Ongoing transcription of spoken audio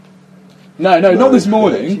No, not this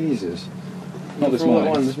morning. Jesus. Not this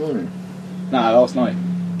morning. Wine this morning? Nah, last night. I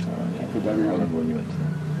remember when you went to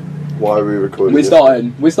that. Why are we recording? We're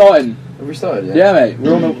starting. Have we started yet? Yeah, mate.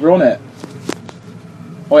 We're on it.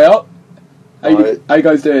 Oh yeah. How you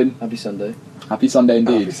guys doing? Happy Sunday. Happy Sunday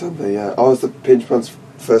indeed. Happy Sunday, yeah. Oh, it's the Pinch Punch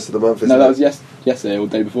first of the month, isn't No, it? that was yesterday or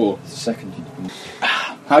the day before. It's the second.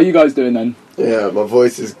 How are you guys doing then? Yeah, my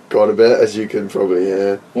voice has gone a bit, as you can probably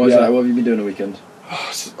hear. Why is that? What have you been doing the weekend?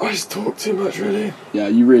 I just talk too much, really. Yeah,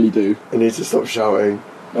 you really do. I need to stop shouting.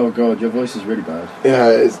 Oh God, your voice is really bad. Yeah,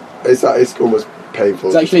 it's almost painful.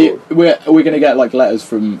 It's actually we're going to get like letters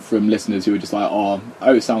from listeners who are just like, oh,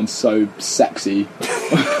 it sounds so sexy.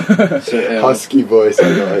 Husky voice,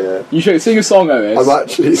 I got, yeah. You should sing a song, Otis. I'm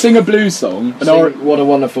actually sing a blues song. What a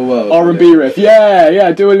Wonderful World. R&B riff.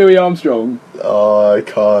 Yeah. Do a Louis Armstrong. Oh, I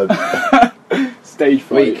can't. Stage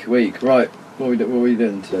fright. Weak. Right. What are we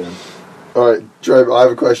doing today then? Alright, Jerome, I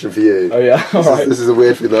have a question for you. Oh yeah. Alright. This is a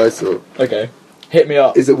weird thing that I saw. Okay. Hit me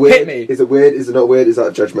up. Is it weird? Hit me. Is it weird? Is it not weird? Is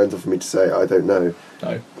that judgmental for me to say? I don't know.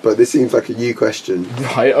 No. But this seems like a you question.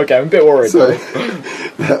 Right. Okay. I'm a bit worried. So,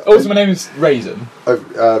 also, my name is Raisin.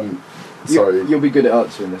 Sorry. You'll be good at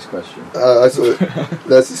answering this question. I saw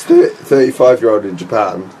there's this 35-year-old in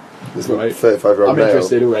Japan. This Right. 35-year-old I'm male,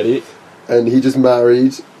 interested already. and he just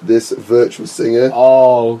married this virtual singer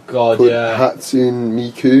Oh God, called yeah. Hatsune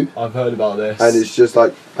Miku. I've heard about this. And it's just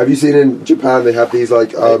like, have you seen in Japan they have these like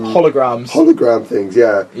holograms. hologram things?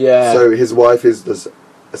 Yeah. Yeah. So his wife is this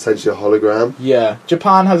essentially a hologram. Yeah,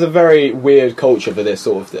 Japan has a very weird culture for this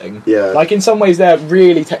sort of thing. Yeah. Like, in some ways, they're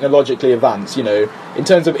really technologically advanced, you know. In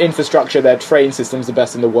terms of infrastructure, their train system's the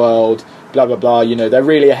best in the world, blah, blah, blah, you know. They're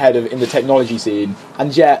really ahead in the technology scene.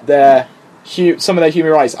 And yet, some of their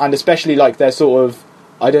human rights, and especially, like, their sort of,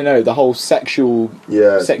 I don't know, the whole sexual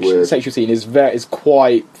scene is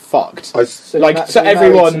quite fucked. So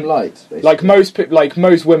everyone, light, like most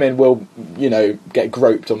women will, you know, get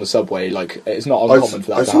groped on the subway. Like, it's not uncommon for that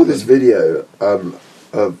to happen. I saw this video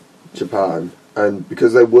of Japan, and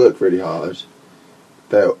because they work really hard,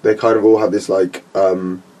 they kind of all have this like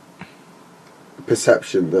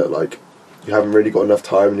perception that like you haven't really got enough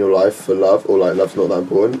time in your life for love, or like love's not that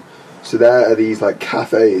important. So there are these like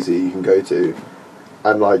cafes that you can go to,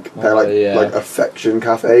 and like they're like affection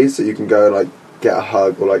cafes, so you can go and like get a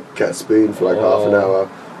hug or like get a spoon for like half an hour,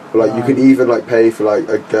 or like you can even like pay for like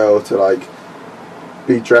a girl to like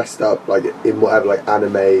be dressed up like in whatever like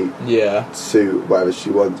anime suit, whatever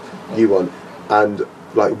you want, and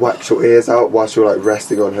like wax your ears out whilst you're like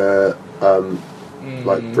resting on her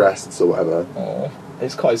like breasts or whatever. Oh,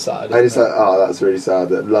 it's quite sad. And it's like, oh, that's really sad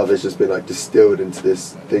that love has just been like distilled into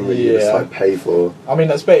this thing that you just like pay for. I mean,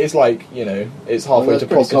 it's like, you know, it's halfway to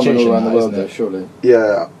prostitution all around the world, isn't it? Surely.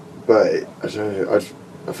 Yeah, but I don't know.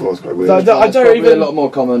 I thought it was quite weird. It's probably a lot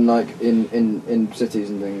more common, like in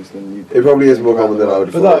cities and things than you. It probably is more common than I would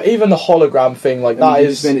have thought. But even the hologram thing, like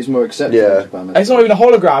it's more accepted. Yeah. In Japan, it's not even a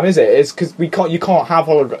hologram, is it? It's because you can't have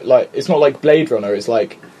hologram. Like, it's not like Blade Runner. It's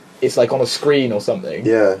like on a screen or something.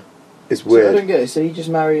 Yeah, it's weird. So I don't get it. So he just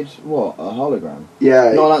married what, a hologram?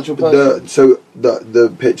 Yeah, not an actual person.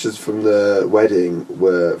 The pictures from the wedding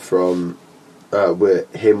were from were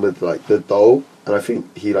him with like the doll. And I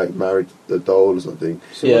think he like married the doll or something.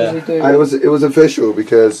 So what does he do? And it was official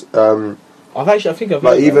because I think I've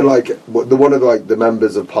like even like one of the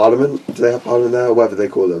members of Parliament. Do they have Parliament there or whatever they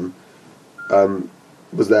call them?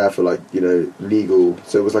 Was there for like, you know, legal.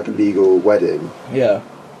 So it was like a legal wedding. Yeah.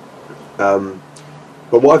 But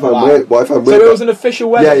what I found weird. So it was an official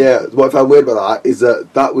wedding. Yeah. What I found weird about that is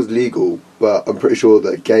that was legal, but I'm pretty sure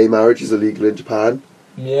that gay marriage is illegal in Japan.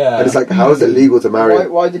 Yeah. And it's like, how is it legal to marry?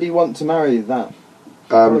 Why did he want to marry that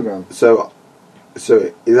hologram? So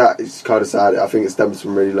that is kind of sad. I think it stems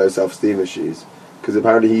from really low self-esteem issues, because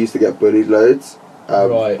apparently he used to get bullied loads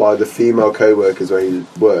by the female co-workers where he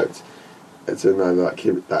worked, and so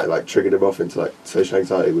that triggered him off into like social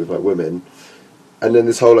anxiety with like women. And then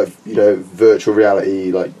this whole like, you know, virtual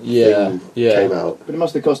reality like thing came out. But it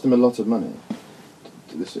must have cost him a lot of money.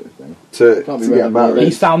 This sort of thing. To get married.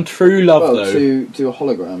 He found true love though. To a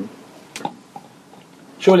hologram.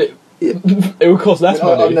 Surely it would cost less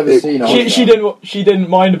money. I've never seen a hologram. She didn't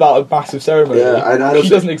mind about a massive ceremony. Yeah, and she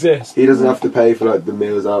doesn't exist. He doesn't have to pay for like the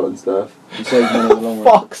meals out and stuff. He saves money in the long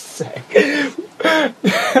run. Fuck's sake.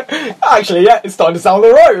 Actually, yeah, it's starting to sound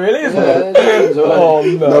alright, really, isn't it? Oh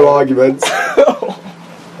no. No arguments.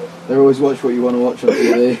 They always watch what you want to watch on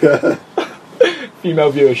TV.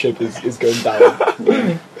 Female viewership is going down.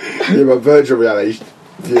 Yeah, but virtual reality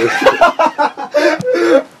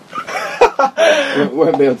viewership.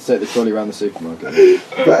 Won't be able to take the trolley around the supermarket.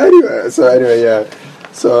 But anyway, yeah.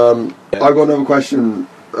 So I've got another question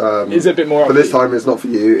Is it a bit more But this upbeat? time it's not for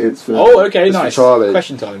you. It's for Oh, okay, it's for nice. Charlie.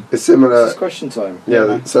 Question time. It's similar. It's question time. Yeah.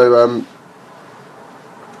 man. So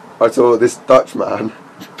I saw this Dutch man.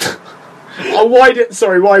 Oh, why is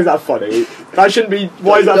that funny? That shouldn't be.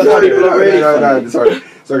 Why is that No, funny? no, really no, funny. sorry.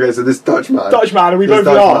 So okay, so this Dutch man. Dutch man, and we This both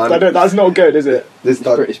Dutch laughed. man- That's not good, is it? This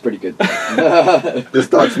Dutch It's pretty good. This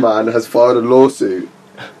Dutch man has filed a lawsuit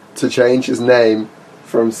to change his name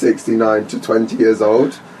from 69 to 20 years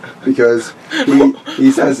old because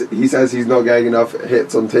he says he's not getting enough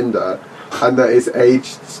hits on Tinder and that it's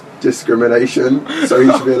age discrimination, so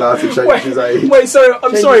he should be allowed to change his age. Wait, so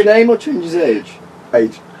I'm Change sorry. his name or change his age?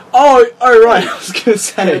 Age. Oh, right. I was gonna A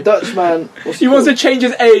say Dutch man. What's he wants to called? change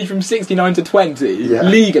his age from 69 to 20 Yeah.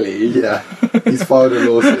 legally. Yeah, he's filed a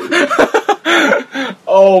lawsuit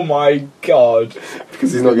Oh my god!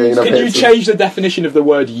 because he's not getting enough Can you hits. change the definition of the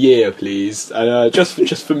word year, please?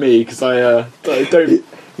 Just for me, because I don't.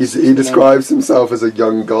 He describes himself as a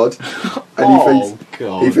young god, and Oh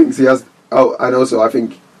god! he thinks he has. Oh, and also I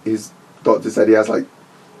think his doctor said he has like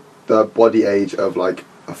the body age of like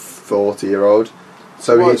a 40-year-old.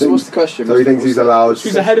 So Right, he so thinks. what's the question? So he thinks he's allowed.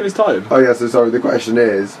 He's ahead of his time. Oh yeah. So sorry. The question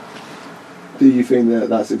is, do you think that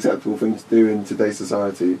that's an acceptable thing to do in today's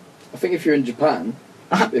society? I think if you're in Japan,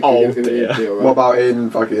 Oh, it'd dear. be alright. What about in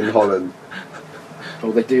fucking Holland?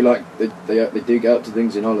 Well, they do like they do get up to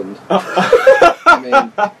things in Holland. I mean,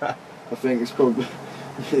 I think it's probably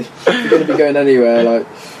if you're going to be going anywhere like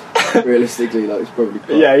realistically, like it's probably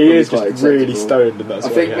quite, Yeah, he probably is quite just really acceptable. stoned, and that's. I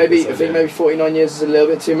why think he had maybe this I think idea. maybe 49 years is a little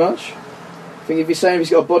bit too much. I think if you're saying he's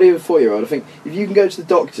got a body of a 4-year-old, I think if you can go to the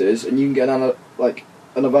doctors and you can get an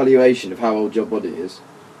evaluation of how old your body is,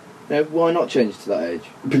 you know, why not change to that age?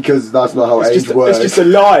 Because that's not how It's age just, works. it's just a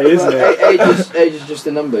lie, isn't Well, it? age is just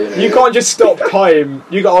a number. You know? You can't just stop time.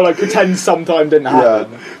 You gotta like pretend sometime didn't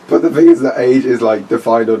happen. But the thing is that age is like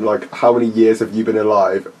defined on like how many years have you been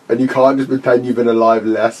alive, and you can't just pretend you've been alive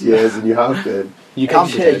less years than you have been. You can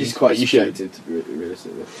Age pretend, is quite but you should. subjective, to be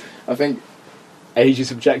realistically. I think, Age is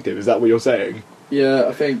subjective. Is that what you're saying, yeah,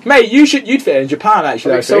 I think. mate? You'd fit in Japan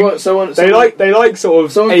actually. I think. Someone They like sort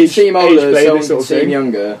of someone age, can seem age older, play, someone this sort can of seem thing.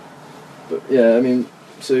 younger. But yeah, I mean,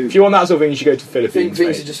 so If you want that sort of thing, you should go to Philippines.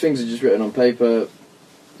 things mate. are just written on paper.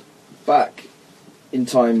 Back in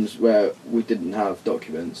times where we didn't have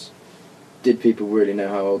documents, did people really know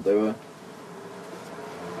how old they were?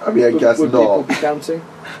 I mean, I guess would people not. be counting?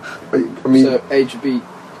 I mean, So age would be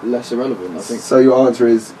less irrelevant, I think. so your answer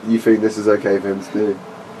is you think this is okay for him to do?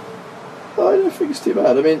 I don't think it's too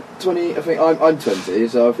bad. I mean, 20. I think I'm 20,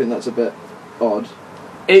 so I think that's a bit odd.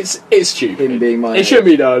 It's stupid. Him being my It shouldn't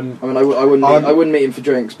be done. I mean, I wouldn't meet him for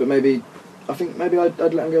drinks, but maybe I think maybe I'd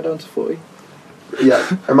let him go down to 40.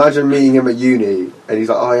 Yeah. Imagine meeting him at uni, and he's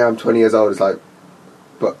like, "Oh, yeah, I'm 20 years old." It's like,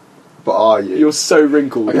 but are you? You're so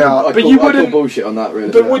wrinkled. Yeah, but you I wouldn't. call bullshit on that,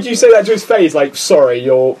 really. But would you say that to his face? Like, sorry,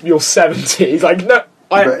 you're 70. He's like, no,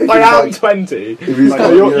 But if I he's am like- 20. if he's Like,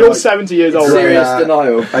 got, you're like, 70 years old. Serious. Serious Yeah.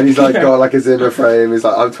 denial. and he's like got like a Zimmer frame. He's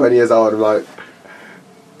like, "I'm 20 years old." I'm like,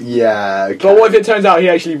 "Yeah." Okay. But what if it turns out he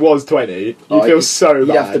actually was 20? You Oh, feel so You'd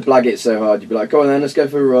bad. have to blag it so hard. You'd be like, "Go on then, let's go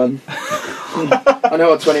for a run." I know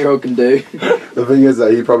what 20-year-old can do. The thing is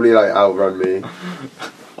that he probably like outrun me.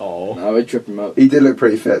 Oh. No, I'd trip him up. He did look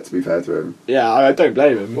pretty fit, to be fair to him. Yeah, I don't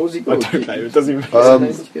blame him. What was he I called? don't blame him. It doesn't even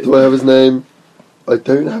Do I have his name? I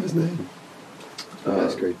don't have his name. Oh,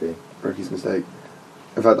 that's creepy. Rookie's mistake.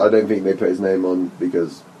 In fact, I don't think they put his name on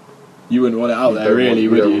because You wouldn't want it out you there, don't really,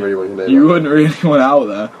 want, would don't you? really want your name You out. wouldn't really want it out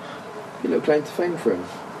there. A little claim to fame for him.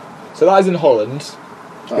 So that is in Holland.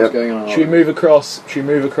 That's Yep. going on. Should we move across? Should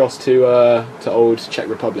we move across to old Czech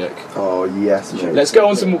Republic? Oh yes, mate. Let's go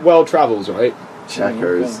on some world travels, right?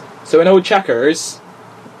 Checkers. Okay. So in old Checkers,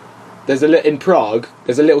 there's in Prague.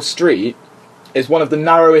 There's a little street. It's one of the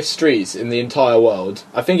narrowest streets in the entire world.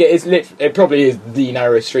 I think it is. It probably is the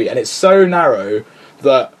narrowest street, and it's so narrow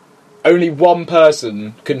that only one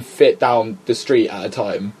person can fit down the street at a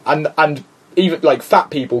time, and even like fat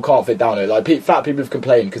people can't fit down it. Like fat people have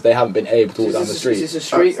complained because they haven't been able to walk down the street. Is this a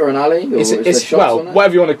street or an alley? Or is there It's shops well, on it?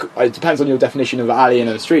 whatever you want to. It depends on your definition of an alley and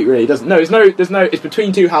a street. Really, it doesn't. No, there's no. It's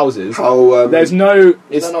between two houses. How There's no.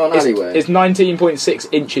 Is that not an alleyway? It's 19.6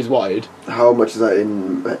 inches wide. how much is that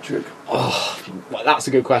in metric? Well, that's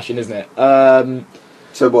a good question, isn't it?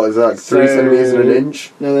 So what is that? 3 So- centimeters and an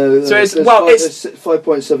inch? No. So it's- there's well, five, it's- there's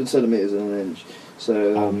 5.7 centimeters in an inch. So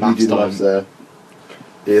Oh, You maths do the time. maths there.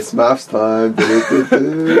 It's maths time.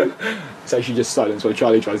 Du-du-du-du. It's actually just silence while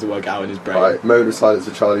Charlie tries to work out in his brain. Right, moment of silence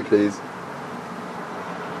for Charlie, please.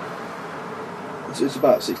 it's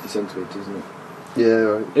about 60 centimeters, isn't it? Yeah,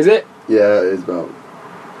 right. Is it? Yeah, it is about.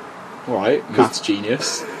 All right, maths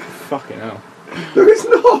genius. Fucking hell. No, it's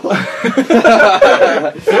not.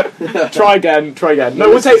 Try again. No,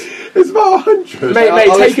 we'll take. It's about 100. Mate, Our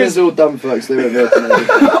take listeners us. are all dumb fucks. They won't be able to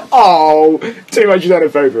know. Oh, too much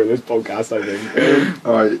xenophobia in this podcast, I think.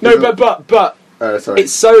 All right. No, but sorry.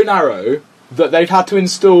 it's so narrow that they've had to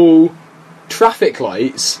install traffic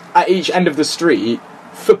lights at each end of the street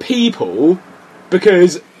for people,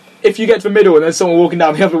 because if you get to the middle and there's someone walking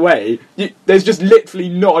down the other way, there's just literally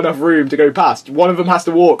not enough room to go past. One of them has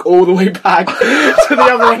to walk all the way back to the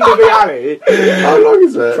other end of the alley. How long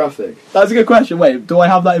is it? Traffic. That's a good question. Wait, do I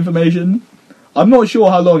have that information? I'm not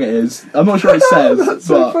sure how long it is. I'm not sure it says. That's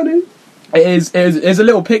so but funny. It is a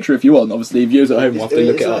little picture if you want. Obviously, viewers at home will have to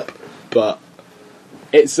look it up. But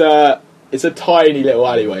it's a tiny little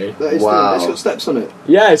alleyway. That is Wow. It's got steps on it.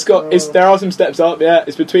 Yeah, there are some steps up. Yeah,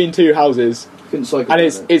 it's between two houses, Couldn't cycle. and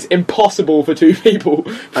down it's impossible for two people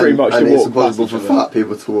pretty much and to it's walk past impossible each for other. fat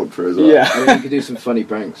people to walk through as well. Yeah. I mean, you could do some funny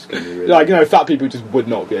pranks. Can you really? Like, fat people just would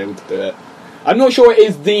not be able to do it. I'm not sure it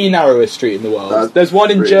is the narrowest street in the world. That's There's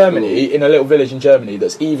one in pretty Germany, cool. in a little village in Germany,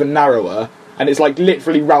 that's even narrower, and it's like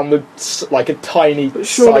literally round a tiny But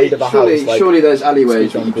surely, side of a surely, house. Like, surely there's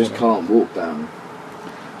alleyways squeeze that you around the just can't walk down.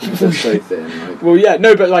 They're so thin. Like, well, yeah,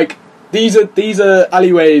 no, but like these are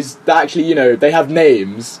alleyways that actually, they have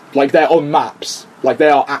names. Like they're on maps. Like they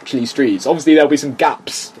are actually streets. Obviously, there'll be some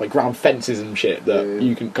gaps, like round fences and shit that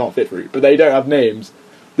you can't fit through, but they don't have names.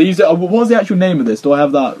 these are, what was the actual name of this? Do I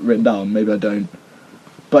have that written down? Maybe I don't.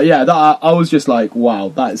 But yeah, that I was just like, wow,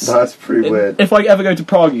 that's pretty weird. If I ever go to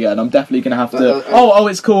Prague again, I'm definitely gonna have to. Oh,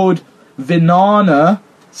 It's called Vinana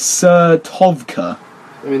Sertovka.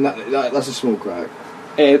 I mean, that's a small crack.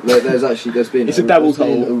 It, There's been It's a devil's there's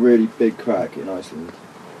been hole. a really big crack in Iceland.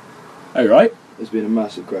 Oh right, There's been a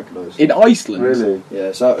massive crack in Iceland. in Iceland. Really?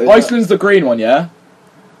 Yeah, so Iceland's the green one, yeah.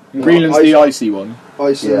 Greenland's the icy one.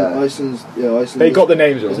 Iceland's Iceland. they got the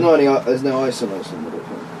names There's wrong. there's no ice on Iceland. I don't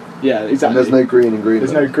think. Yeah, And exactly. there's no green in Greenland.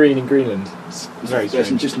 There's no green in Greenland. It's very There's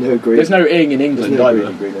strange. just no green. There's no ing in There's England no green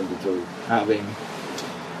either. in Greenland at all. Having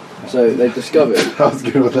So they've discovered. I was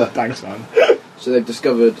good with that. thanks, man. So they've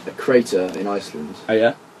discovered a crater in Iceland Oh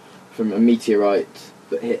yeah. from a meteorite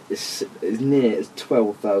that hit as near as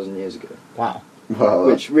 12,000 years ago, Wow. Wow.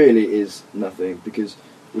 which really is nothing because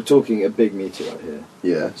we're talking a big meteorite here.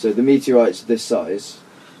 Yeah. So the meteorites this size,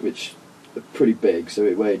 which are pretty big, so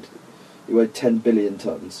it weighed 10 billion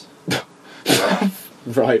tons.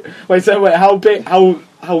 Right. Wait. So how big?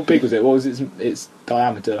 How big was it? What was its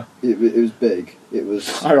diameter? It was big. It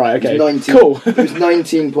was. All right. Okay. It was 19, Cool. It was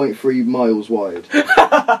 19.3 miles wide.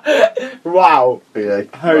 Wow. Yeah.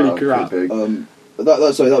 Holy wow, crap. pretty big. But that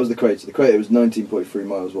was the crater. The crater was 19.3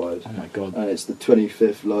 miles wide, Oh my god. and it's the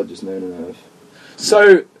 25th largest known on Earth.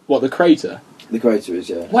 So what? The crater? The crater is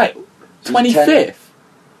Wait. it's 25th.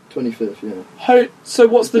 25th, yeah. So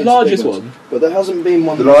what's the It's largest big ones. one? But there hasn't been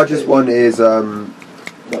one. The largest one is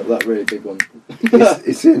that really big one.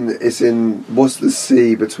 it's in what's the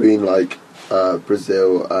sea between like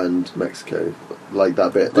Brazil and Mexico, like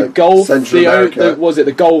that bit, The like Gulf. Central America. Was it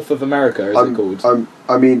the Gulf of America? Is it called?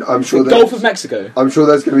 I'm sure The there's- Gulf of Mexico. I'm sure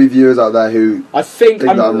there's going to be viewers out there who I think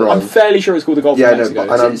that I'm wrong. I'm fairly sure it's called the Gulf Yeah, of no, Mexico.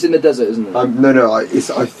 but- and I'm- It's in the desert, isn't it?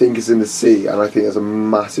 I think it's in the sea, and I think there's a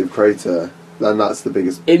massive crater, and that's the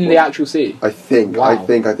biggest in the one. actual sea. I think. Wow. I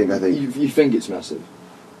think. You think it's massive?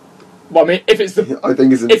 Well, I mean, if it's the I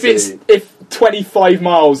think it's in the sea. if 25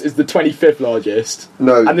 miles is the 25th largest,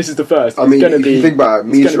 No, and this is the first, I mean, it's going if to be. you think about it,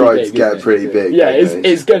 it's gonna be meteorites big, get isn't it? pretty big. Yeah, don't they?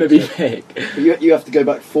 it's going to be big. But you have to go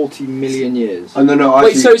back 40 million years. Oh, no,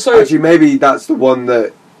 Wait, actually, so- actually, maybe that's the one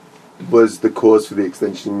that was the cause for the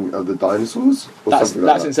extinction of the dinosaurs, or That's something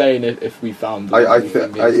like that. insane. If we found.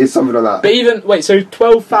 It's something like that. But even so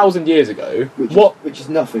 12,000 years ago, Which is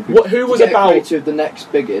nothing. Who To was get about? a crater of the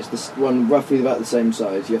next biggest, this one roughly about the same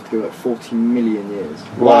size, you have to go back 40 million years.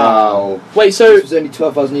 Wow, Wait, so This was only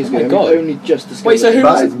 12,000 years Oh my ago. God. And we only just discovered. Wait, so who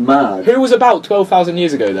that was is mad. who was about 12,000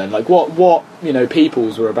 years ago then? Like what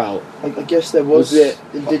peoples were about? I guess there was, Was it-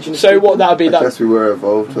 indigenous. So people. what that would be? I That guess we were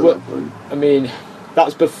evolved at What- that point. I mean,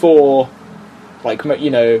 that's before, like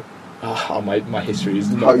my history is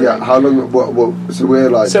not. Yeah, great. how long? What? So we're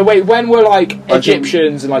like. So wait, when were like think-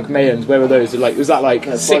 Egyptians and like Mayans? Where were those? Like was that like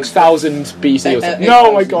 6,000 BC or something? 8,000.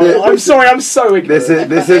 No, my god! I'm sorry, I'm so ignorant.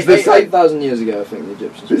 this is the same. 8,000 years ago, I think the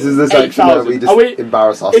Egyptians. This is the section where we 8,000. just Are we-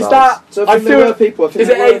 embarrass ourselves. Is that? So I I there were feel. people. I think Is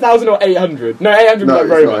it there were- 8,000 or 800? No, 800 No, would be it's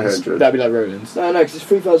like not Romans. 800. That'd be like Romans. No, because it's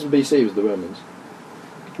 3000 BC was the Romans.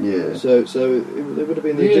 Yeah. So it would have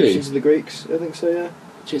been the Really? Egyptians and the Greeks. I think so. Yeah.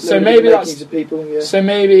 So No, maybe the that's. makings of people. Yeah. So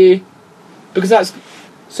maybe because that's.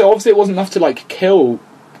 So obviously it wasn't enough to like kill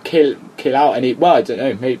out any. Well, I don't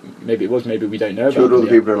know. Maybe it was. Maybe we don't know Killed about all it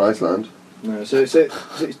the yet. people in Iceland. No, so it's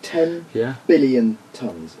 10 Yeah. billion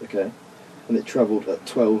tons, okay? And it travelled at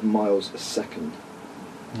 12 miles a second.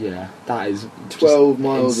 Yeah, that is 12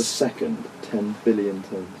 miles a second, 10 billion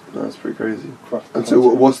tons. That's pretty crazy. Crack And so,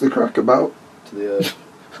 what's the crack about? to the earth.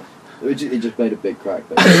 It just made a big crack,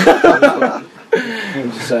 basically.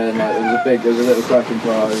 I'm just saying, like, there was a little crack in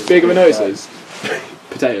Prague. big of a noses.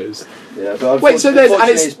 Potatoes. Yeah, but Wait, so there's and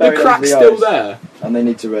it's the crack's still there. And they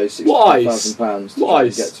need to raise What £65,000 to What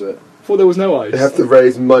get to it. I thought there was no ice. They have to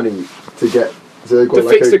raise money to get. So they've got to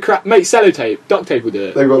like fix a, the crack. Mate, sellotape, duct tape will do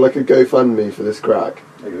it. They've got like a GoFundMe for this crack.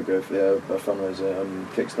 They're going to go for a fundraiser on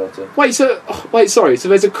Kickstarter. Wait, sorry. So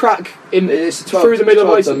there's a crack It's through the middle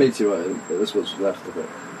of Iceland. Iceland. Meteorite, but that's what's left of it.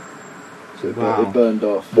 So Wow. it burned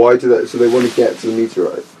off. Why do that? So they want to get to the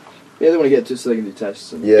meteorite. Yeah, they want to get to it so they can do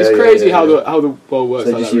tests. And Yeah, It's crazy yeah. how the world works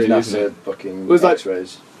so they like just that, use really, isn't it? NASA fucking It was like-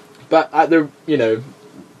 X-rays. But at the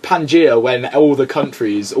Pangea, when all the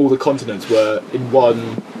countries, all the continents were in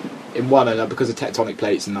one, and because of tectonic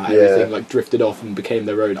plates and that, Yeah. everything like drifted off and became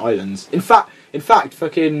their own islands. In fact,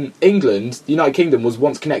 fucking England, the United Kingdom, was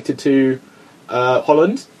once connected to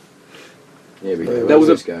Holland. Here we There go. was Where's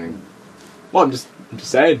a- this going? Well, I'm just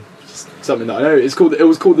saying, just something that I know. It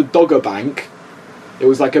was called the Dogger Bank. It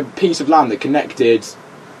was like a piece of land that connected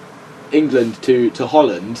England to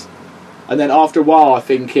Holland, and then after a while, I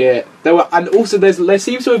think there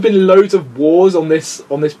seems to have been loads of wars on this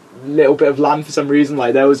little bit of land for some reason.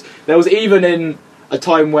 Like there was even in a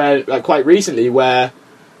time where, like quite recently, where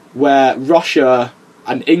Russia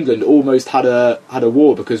and England almost had a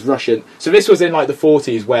war because Russia. So this was in like the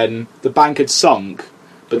 40s when the bank had sunk.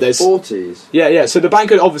 But The there's 40s. yeah. So the bank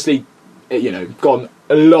had obviously, gone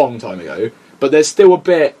a long time ago. But there's still a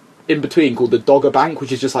bit in between called the Dogger Bank,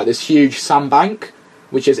 which is just like this huge sandbank,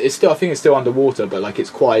 which it's still, I think it's still underwater, but like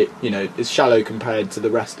it's quite, it's shallow compared to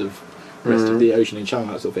the rest of the ocean in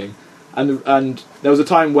China, that sort of thing. And there was a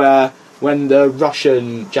time when the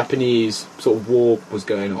Russian-Japanese sort of war was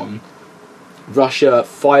going on, Russia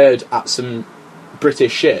fired at some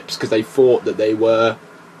British ships because they thought that they were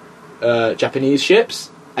Japanese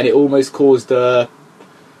ships, and it almost caused a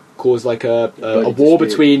war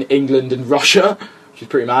between England and Russia, which is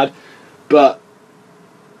pretty mad. But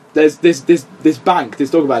there's this bank,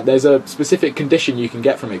 this Dogger Bank. There's a specific condition you can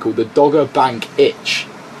get from it called the Dogger Bank itch.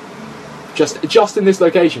 Just in this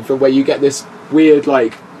location, from where you get this weird,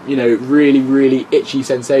 really really itchy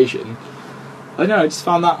sensation. I don't know. I just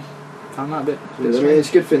found that a bit. I mean, it's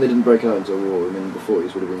a good thing they didn't break out into a war. I mean, the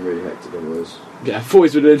 40s would have been really hectic otherwise. Yeah,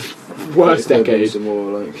 40s would have been worst There could have been decade. some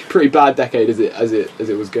more, Pretty bad decade as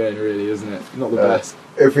it was going, really, isn't it? Not the best.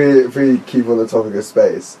 If we keep on the topic of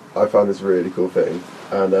space, I found this really cool thing,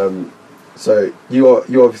 and so you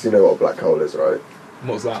obviously know what a black hole is, right?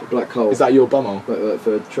 What's that? black hole. Is that your bumhole? like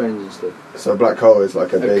for trains and stuff? So a black hole is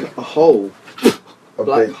like a hole.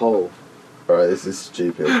 Black big. hole. Alright, this is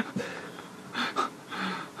stupid.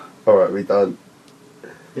 Alright, we done.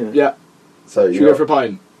 Yeah. So Should we go for a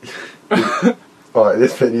pint? Alright,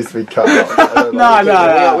 this bit needs to be cut out. I don't No, like it.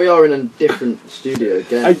 no. We are in a different studio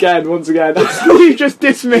again. Once again. You just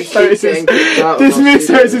dismissed We keep getting kicked out of our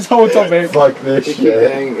Otis's studio. whole topic. Fuck this We keep shit.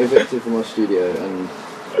 getting evicted from our studio, and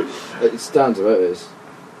it's down to voters.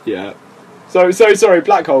 Yeah. So sorry,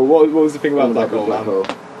 black hole. What was the thing about black hole? Black hole.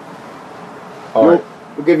 Alright,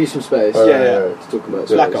 We'll give you some space. Yeah, to talk about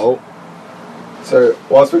Black space. hole. so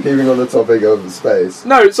whilst we're keeping on the topic of space,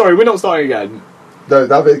 No, sorry, we're not starting again. no,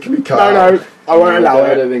 that bit can be cut out. No, I won't allow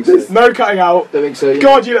I it. don't think so. No cutting out. Don't think so.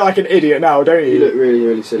 God, you look like an idiot now, don't You look you? really,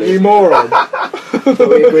 really silly. You moron. But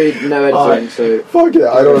we agreed no editing, Alright. so. Fuck it,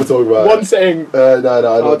 I don't want to talk about One it. sitting. No, I Oh, don't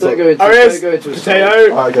don't talk. go into. Oh, yes. Don't go into a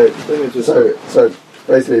Potato. Alright, okay. Don't go into a So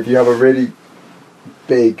basically, if you have a really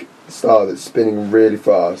big star that's spinning really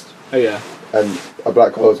fast, Oh yeah. and a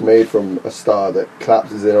black hole is made from a star that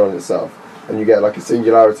collapses in on itself, and you get like a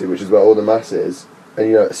singularity, which is where all the mass is,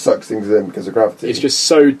 and it sucks things in because of gravity. It's just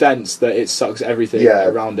so dense that it sucks everything Yeah.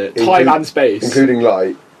 around it. Inclu- Time and space. including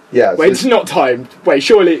light. Yeah. Wait, it's not timed. Wait,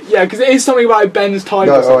 surely. Yeah, because it is something about it bends time.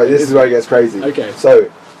 no, or something, alright, this is isn't where it gets crazy. Okay.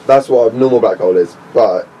 So that's what a normal black hole is,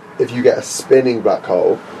 but if you get a spinning black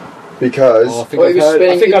hole, because Oh, I think Well, I've it was heard,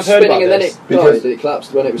 spinning, I think it I've was heard spinning about and then this. it Because- died. It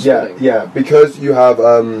collapsed when it was yeah, spinning. yeah, because you have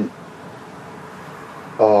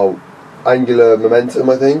angular momentum,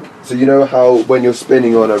 I think. So you know how when you're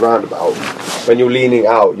spinning on a roundabout, when you're leaning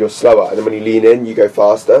out, you're slower, and then when you lean in, you go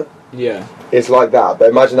faster. Yeah. It's like that, but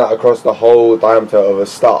imagine that across the whole diameter of a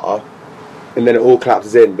star, and then it all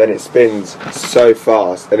collapses in, then it spins so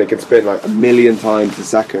fast, and it can spin like 1,000,000 times a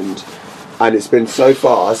second, and it spins so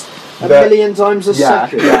fast A that... million times a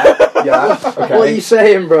second. Yeah, okay. What are you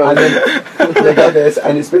saying, bro? And then they get this,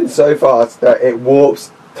 and it spins so fast that it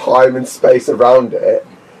warps time and space around it,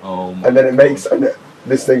 and then it makes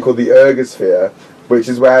this thing called the ergosphere, which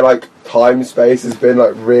is where like time and space has been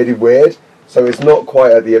like really weird. So it's not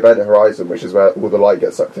quite at the event horizon, which is where all the light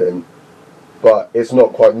gets sucked in, but it's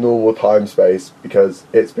not quite normal time space because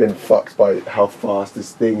it's been fucked by how fast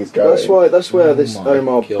this thing is going. That's where this my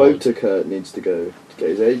Omar God. Botakert needs to go to get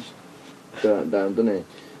his age down, doesn't he?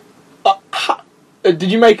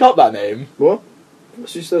 Did you make up that name? What?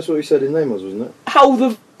 That's what he said his name was, wasn't it?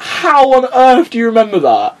 How on earth do you remember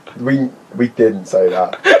that? We didn't say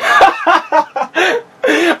that.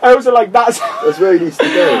 I also like that's where he needs to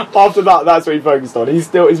go. After that, that's what he focused on.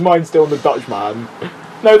 His mind's still on the Dutchman.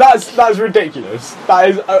 No, that's ridiculous. That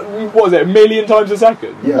is what was it, 1 million times a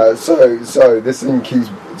second? Yeah. So this thing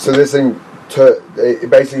it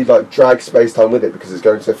basically like drags space time with it because it's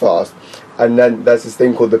going so fast, and then there's this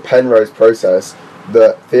thing called the Penrose process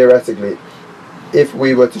that theoretically, if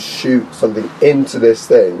we were to shoot something into this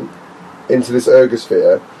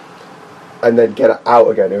ergosphere, and then get it out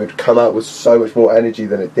again, it would come out with so much more energy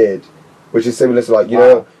than it did, which is similar to like you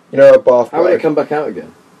know a bath. How would it come back out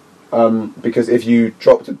again? Because if you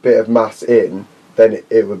dropped a bit of mass in, then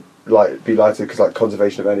it would like be lighter because like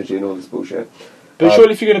conservation of energy and all this bullshit. But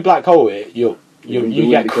surely if you're going to black hole it, you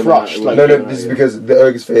get crushed. Like, no, this is because the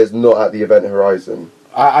ergosphere is not at the event horizon.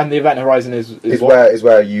 And the event horizon is where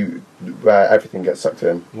everything gets sucked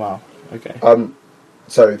in. Wow. Okay.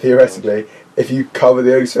 So theoretically, if you cover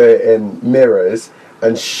the ergosphere in mirrors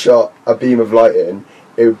and shot a beam of light in,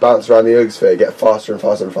 it would bounce around the ergosphere, get faster and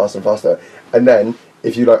faster and faster and faster, and then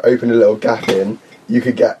if you like open a little gap in, you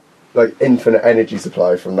could get like infinite energy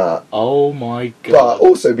supply from that. Oh my god! But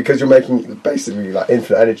also because you're making basically like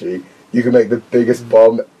infinite energy, you can make the biggest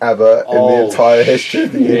bomb ever in the entire history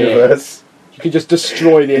of the universe. You could just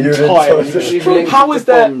destroy the entire. How is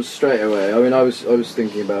that? Bombs straight away. I mean, I was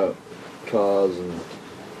thinking about cars and.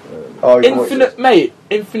 Infinite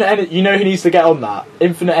energy. You know who needs to get on that?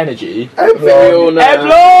 Infinite energy. Eblon!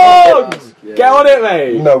 Get on it,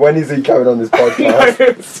 mate! No, when is he coming on this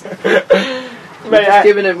podcast?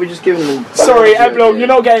 We're just giving them. Sorry, Eblon, you're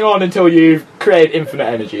not getting on until you've created infinite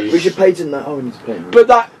energy. We should patent that. Oh, we need to patent it. But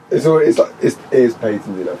that. It is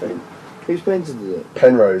patented, I think. Who's patented it?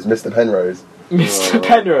 Penrose, Mr. Penrose. Mr.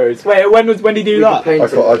 Penrose. Wait, when did he do that? I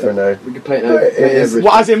don't know. We could paint it.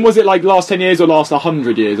 As in, was it like last 10 years or last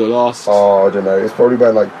 100 years or last? Oh, I don't know. It's probably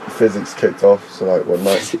when like physics kicked off. So like what?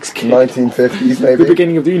 1950s maybe. The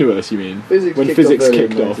beginning of the universe, you mean? When physics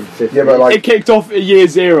kicked off. Yeah, but like it kicked off at year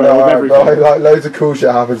zero of everything. Like loads of cool shit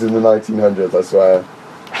happens in the 1900s. I swear.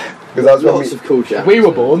 Because that's lots of cool shit. We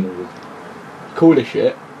were born. Cool as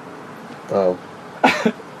shit. Oh.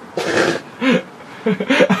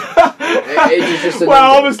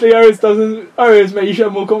 Well, obviously, Oris doesn't. Oris, mate, you should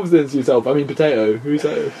have more confidence in yourself. I mean, Potato. Who's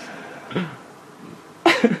Oris?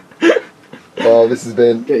 Well, this has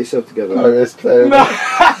been. Get yourself together. Oris, Potato. No.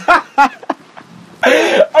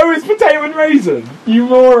 Oris, Potato, and Raisin. You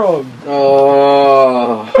moron.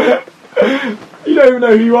 Oh. You don't even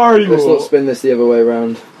know who you are anymore. Let's not spin this the other way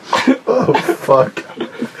around. Oh, fuck.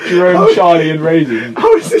 Jerome, Charlie, and Raisin.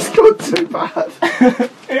 How has this gone so bad?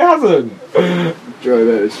 It hasn't. Jerome,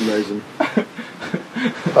 Otis, and Raisin.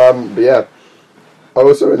 But yeah.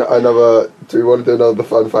 Also, do we want to do another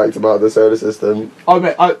fun fact about the solar system?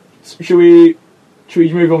 Should we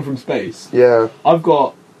move on from space? Yeah. I've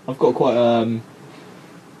got quite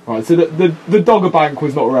right. So the Dogger Bank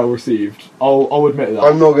was not well received. I'll admit that.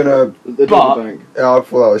 I'm not gonna. The Dogger Bank. Yeah, I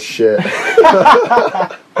thought that was shit.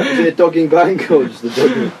 Is it a dogging bank or just a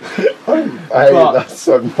dogging? I hate that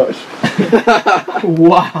so much.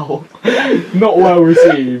 Wow. Not well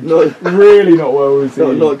received. Really not well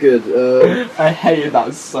received. Not good. I hated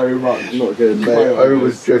that so much. Not good. Mate, I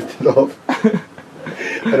was drifting off.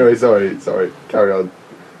 Anyway, sorry. Carry on.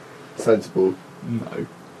 Sensible. No.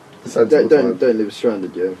 Sensible. Don't leave us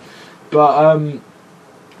stranded, Joe. But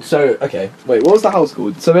so okay. Wait, what was the house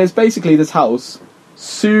called? So there's basically this house,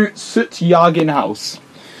 Sutyagin House.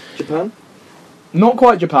 Japan? Not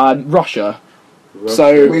quite Japan. Russia.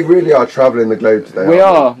 So we really are travelling the globe today. We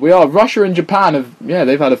are. Russia and Japan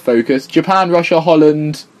they've had a focus. Japan, Russia,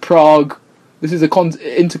 Holland, Prague. This is a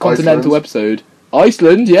intercontinental episode.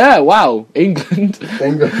 Iceland, yeah, wow. England.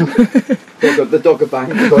 The Dogger Bank.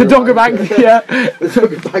 The Dogger Bank, yeah.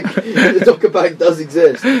 The Dogger Bank does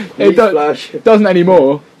exist. It doesn't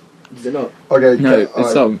anymore. Does it not? Okay, no,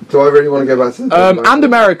 it's some. Do I really want to go back to the and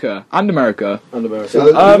America.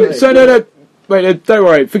 So no. Wait, don't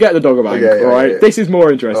worry. Forget the Dogger Bank. Okay, all right, yeah. This is more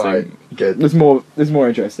interesting. All right, good. There's more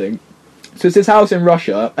interesting. So it's this house in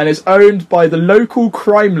Russia, and it's owned by the local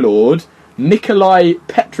crime lord Nikolai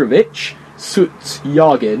Petrovich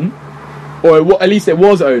Sutyagin. at least it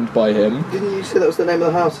was owned by him. Didn't you say that was the name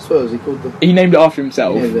of the house as well? Is he called the? He named it after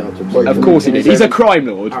himself. He named it after himself. Of course he did. He's a crime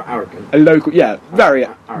lord. Arrogant. A local, yeah, very,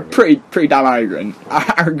 Arrogant. pretty damn arrogant.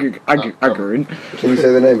 Arrogant. Can you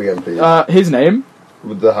say the name again, please? His name.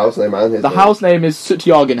 With the house name and his The name. house name is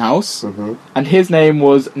Sutyagin House, and his name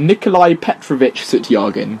was Nikolai Petrovich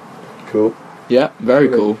Sutyagin. Cool. Yeah, very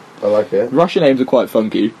cool. I like it. Russian names are quite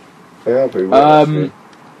funky. Yeah, pretty well. Actually.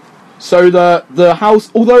 So the house,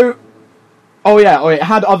 although, it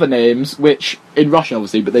had other names, which in Russian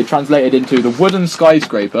obviously, but they translated into the Wooden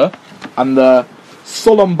Skyscraper and the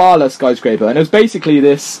Solombala Skyscraper, and it was basically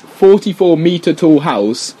this 44-metre tall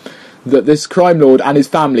house that this crime lord and his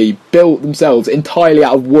family built themselves entirely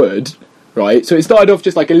out of wood, right? So it started off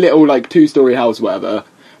just like a little, like, 2-storey house, whatever,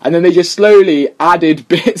 and then they just slowly added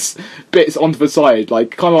bits onto the side,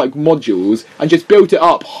 like, kind of like modules, and just built it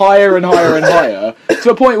up higher and higher and higher, to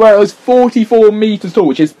a point where it was 44 metres tall,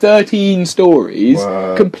 which is 13 stories,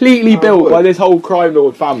 completely built by this whole crime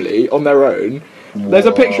lord family on their own. There's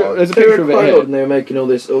a picture. There's a picture of it here. And they were making all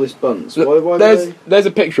this bunts. Why there's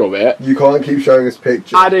a picture of it. You can't keep showing us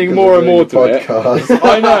pictures. Adding more and more to it.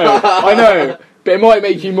 I know. But it might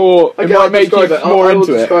make you more. Okay, it might make you more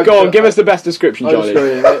into it. Go on, give us the best description, Charlie.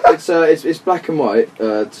 It's black and white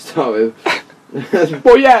to start with.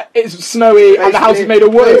 Well, yeah, it's snowy and the house is made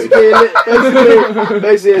of wood.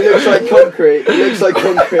 Basically, it looks like concrete.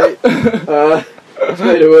 It's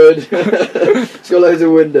made of wood. It's got loads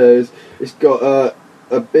of windows. It's got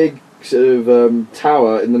a big sort of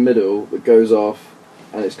tower in the middle that goes off,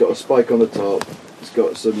 and it's got a spike on the top. It's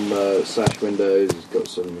got some sash windows. It's got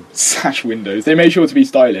some sash windows. They made sure to be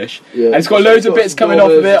stylish. Yeah, and it's got loads of bits coming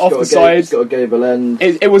off of it, off the sides. It's got a gable end.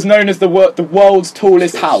 It was known as the world's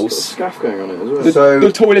tallest house. It's got a scaff going on it as well.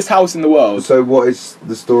 The tallest house in the world. So what is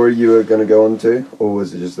the story you were going to go on to? Or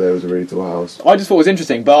was it just there was a really tall house? I just thought it was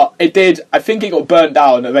interesting, but it did. I think it got burnt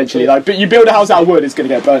down eventually. Like, but you build a house out of wood, it's going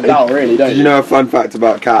to get burnt down, really, don't you? Did you know a fun fact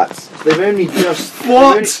about cats? They've only just...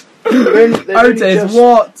 What? They've only just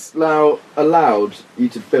what? allowed you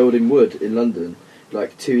to build in wood in London,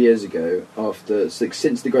 like 2 years ago.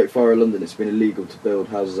 Since the Great Fire of London, it's been illegal to build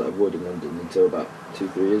houses out of wood in London until about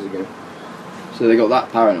 2-3 years ago. So they got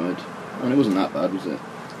that paranoid. I mean, it wasn't that bad, was it?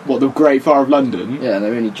 What, the Great Fire of London? Yeah, they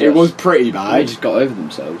only just... It was pretty bad. They just got over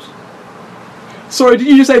themselves. Sorry, did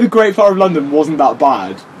you just say the Great Fire of London wasn't that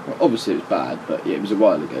bad? Well, obviously it was bad, but yeah, it was a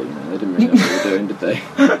while ago, you know. They didn't really know what they were doing, did they?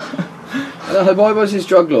 Why was his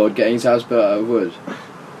drug lord getting his house built out of wood?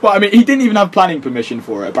 Well, I mean, he didn't even have planning permission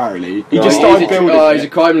for it, apparently. He just started building it. He's a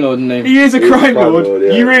crime lord, isn't he? He is a crime lord.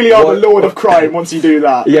 Yeah. You really are the lord of crime once you do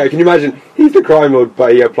that. Yeah, can you imagine? He's the crime lord,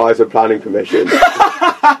 but he applies for planning permission.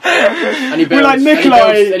 And he builds, we're like,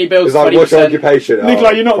 Nikolai... And he builds 20%... Like, what's your occupation?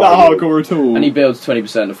 Nikolai, you're not that hardcore at all. And he builds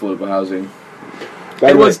 20% affordable housing.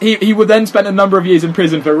 It was he would then spend a number of years in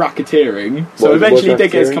prison for racketeering. So eventually he did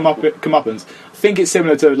get his comeuppance. I think it's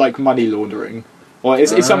similar to like money laundering, or it's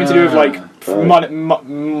something to do with like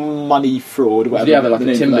money fraud. Whatever. Did he have like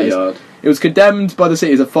a timber yard? It was condemned by the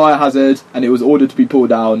city as a fire hazard, and it was ordered to be pulled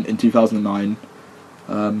down in 2009.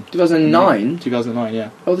 2009? 2009, yeah.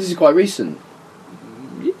 Oh, this is quite recent.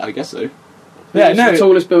 Yeah, I guess so. Yeah, no. The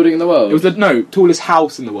tallest building in the world. It was the tallest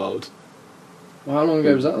house in the world. Well, how long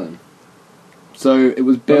ago was that then? So it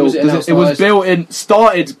was built.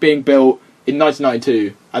 Started being built in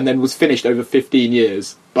 1992, and then was finished over 15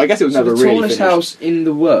 years. But I guess it was never really finished. The tallest house in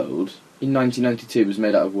the world in 1992 was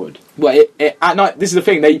made out of wood. Well, at night. This is the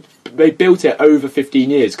thing. They built it over 15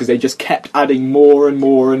 years because they just kept adding more and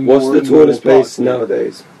more and more. What's the tallest place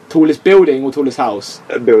nowadays? Tallest building or tallest house?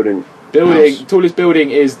 Building. Tallest building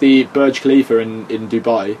is the Burj Khalifa in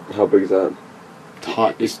Dubai. How big is that?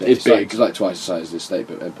 It's big. It's like twice the size of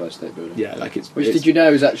the Empire State Building. Yeah, like it's. Which did you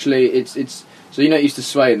know is actually it's so it used to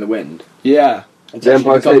sway in the wind. Yeah. It's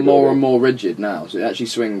actually become more and more rigid now, so it actually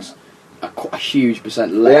swings a huge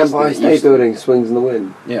percent less. The Empire State Building swings in the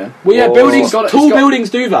wind. Yeah. Well, yeah, buildings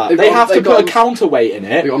do that. They have to put a counterweight in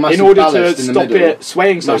it in order to stop it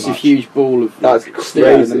swaying so much. Massive huge ball of that's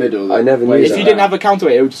crazy in the middle. I never knew that. If you didn't have a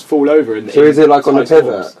counterweight, it would just fall over. So is it like on a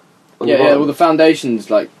pivot? Yeah, well, the foundations,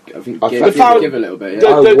 like, I think, give a little bit,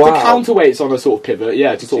 yeah. The counterweight's on a sort of pivot,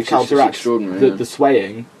 yeah, to sort of counteract the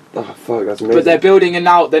swaying. Oh, fuck, that's amazing. But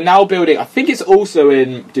they're now building, I think it's also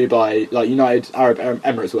in Dubai, like United Arab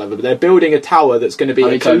Emirates or whatever, but they're building a tower that's going to be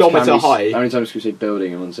a kilometre high. How many times can we say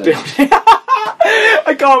building in one sentence?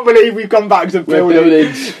 I can't believe we've come back to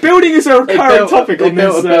building. Building is a recurring topic on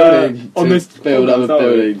this build up a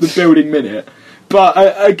building. The building minute.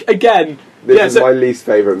 But again... This is my least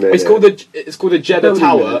favourite minute. It's called the Jeddah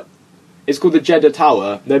Tower. It's called the Jeddah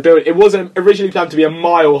Tower. It wasn't originally planned to be a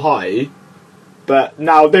mile high, But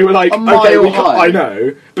now they were like, A mile okay, high. I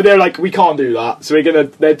know, but they're like, we can't do that, so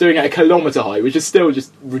they're doing it a kilometre high, which is still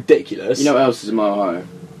just ridiculous. You know what else is a mile higher?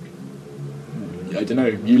 I don't know.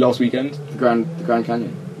 You last weekend? The Grand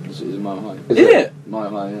Canyon is a mile high. Is it? Mile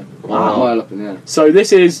high, yeah. Wow. A mile up in the air. So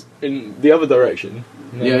this is in the other direction.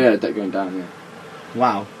 Yeah, that going down, yeah.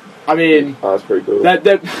 Wow. I mean, Oh, that's pretty cool.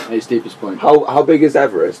 they're Its deepest point. How big is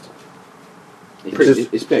Everest? It's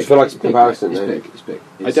Just- it's big. just for, like, It's big, comparison, It's then. big. It's big.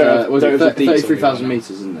 I It's, don't know- was don't it know if the deets 33,000 on it. metres,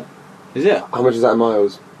 isn't it? is it? How much is that in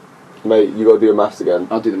miles? Mate, you got to do the maths again.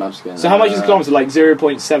 I'll do the maths again. So how much is a kilometre? Like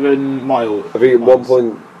 0.7 mile? I think miles?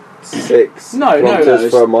 1.6 No, kilometers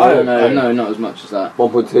it's- for a mile. No, not as much as that.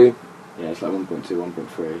 1.2. Yeah, it's like 1.2,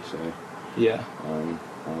 1.3. So, Yeah.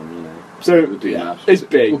 you know, So we'll do yeah, maths. it's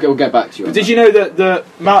big. We'll get back to you. But on did that. you know that the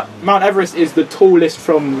Mount Everest is the tallest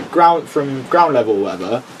from ground level, or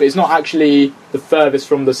whatever? But it's not actually the furthest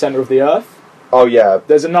from the centre of the Earth. Oh yeah.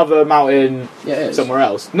 There's another mountain Yeah, it is. somewhere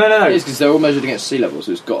else. No. It is because they're all measured against sea level,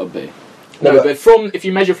 so it's got to be. No, No, but if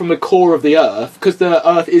you measure from the core of the Earth, because the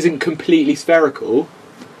Earth isn't completely spherical,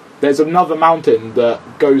 there's another mountain that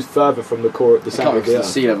goes further from the core of the centre of the The Earth.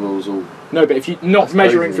 sea levels all. No, but if you not That's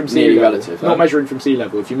measuring crazy. from sea Nearly level, relative, not huh? measuring from sea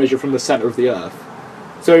level, if you measure from the centre of the Earth.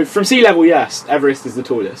 So from sea level, yes, Everest is the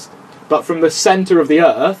tallest, but from the centre of the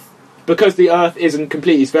Earth, because the Earth isn't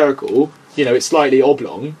completely spherical, you know, it's slightly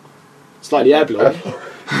oblong, slightly oblong.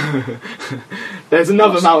 There's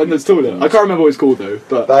another mountain that's taller. I can't remember what it's called though,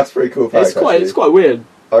 but That's pretty cool. Fact, it's quite weird.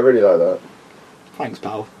 I really like that. Thanks,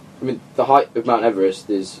 pal. I mean, the height of Mount Everest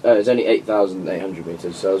is only 8,800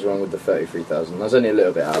 metres, so I was wrong with the 33,000. I was only a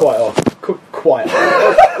little bit out. Quite off. Quite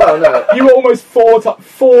off. Oh no, You were almost four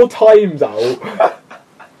times out.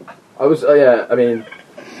 I was. Yeah, I mean,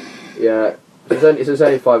 yeah. It's only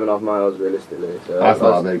 5.5 miles realistically. So That's I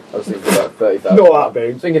not was, big. I was thinking about 30,000. Not that I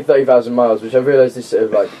big. was thinking 30,000 miles, which I realised is sort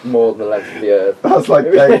of like more than the length of the Earth. That's like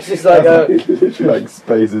It's just like literally like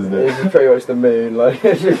space, isn't it? It's pretty much the moon, like.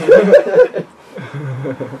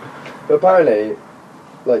 But apparently,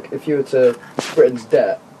 like, if you were to Britain's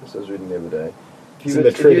debt, this I was reading the other day. If It's you in were the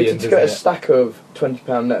if you were trillions, to get a isn't it? stack of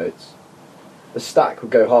 £20 notes, the stack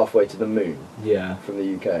would go halfway to the moon Yeah. from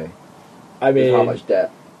the UK. I With how mean, much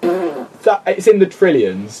debt? it's in the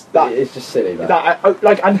trillions. It's just silly.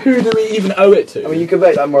 And who do we even owe it to? I mean, you could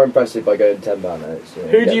make that more impressive by going £10 notes. You know,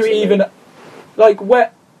 who get do you to the even moon.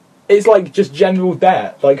 where? It's like just general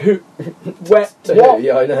debt. Like who? Where? To What? who?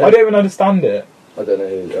 Yeah, I know. I don't even understand it. I don't know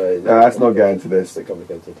who. No, let's not get into this. It's a bit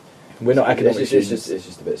complicated. We're not economic It's students.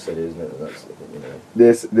 just a bit silly, isn't it? That's you know.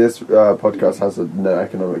 This podcast has no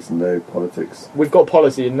economics and no politics. We've got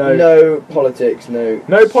policy and No politics.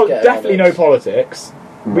 definitely no politics.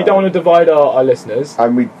 We No. don't want to divide our listeners.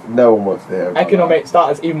 And no one wants to hear about Economics,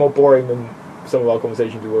 that is even more boring than some of our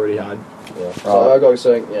conversations we've already had. Yeah. So I got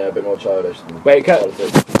something, a bit more childish than Wait,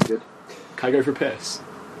 politics. Good. Can I go for a piss?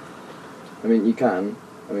 I mean, you can.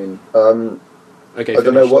 I mean, that. Okay, I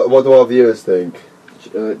don't know, what do our viewers think?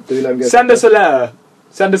 do we let him go? Send us a letter.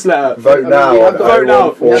 Send us a letter. Vote now. we have got- Vote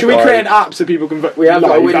now. 014. Should we create an app so people can vote? We have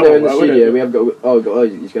got a Live, window that in the one, won't studio. it? We have got. Oh,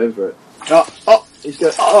 he's going for it. Oh, He's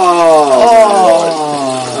going.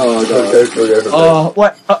 oh, Oh, God. Go for it. oh,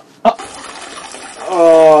 what?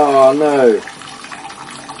 Oh no.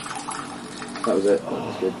 That was it. That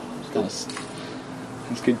was good.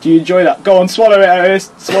 That's good. Do you enjoy that? Go on, swallow it,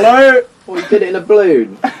 Ernest. Swallow. Oh, you did it in a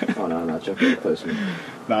balloon. Oh no, chuck it close to me.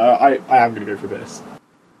 No, I am going to go for this.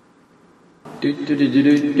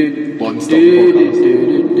 One stop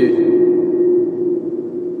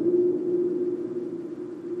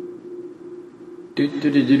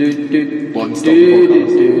podcast. One stop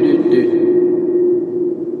podcast.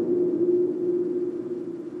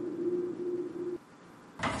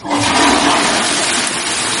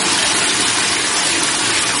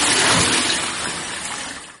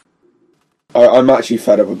 I'm actually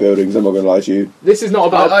fed up with buildings, I'm not going to lie to you. This is not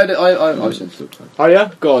about. I was sensitive. Oh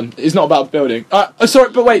yeah, go on. It's not about building. Sorry,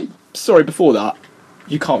 but wait. Sorry, before that,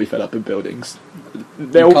 you can't be fed up with buildings. You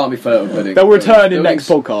can't be fed up with buildings. They'll return in Buildings- next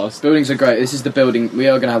podcast. Buildings are great. This is the building. We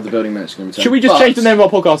are going to have the building minutes going to return. Should we just But change the name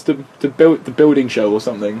of our podcast to build the building show or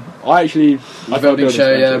something? I The find building buildings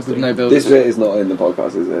show, yeah, interesting. with no buildings. This bit is not in the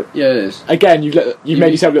podcast, is it? Yeah, it is. Again, you've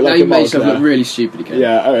made yourself look now like you a made mark yourself there. look really stupid again.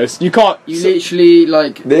 Yeah, Ernest, you can't. You literally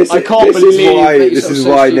like. I can't believe This is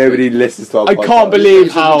why nobody listens to our I podcast. can't believe You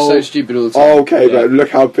look how. so stupid all the time. Oh, okay, Yeah. but look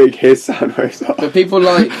how big his sound waves are. But people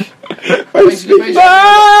like. Basically-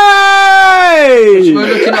 Hey! We're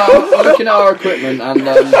looking at our equipment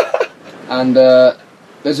and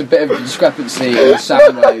there's a bit of a discrepancy in the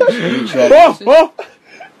sound waves from each other. Whoa!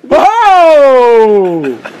 Whoa!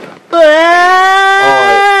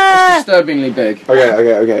 Let's just disturbingly big.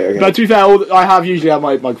 Okay. But to be fair, I have usually had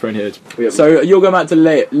my microphone here. Yep. So you're going back to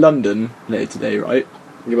London later today, right?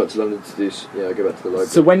 Go back to London to do. Yeah, go back to the library.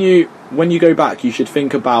 So when you go back, you should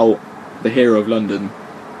think about the hero of London.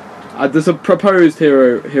 There's a proposed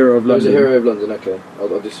hero of London. There's a hero of London. Okay,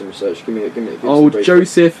 I'll do some research. Give me Old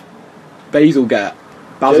Joseph Bazalgette.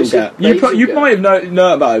 Joseph You Bazalgette. might have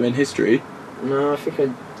known about him in history. No, I think I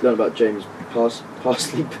learned about James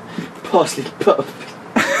Parsley Pup.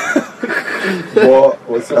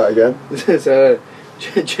 What's that again? So,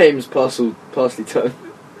 James Parsley Tongue.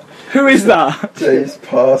 Who is that? James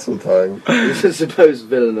Parseltongue. He's a supposed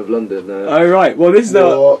villain of London. Oh right. Well, this is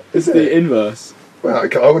What it's is the it? inverse. Well, I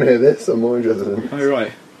want to hear this. I'm more interested in. Oh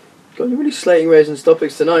right. God, you're really slating Raisin's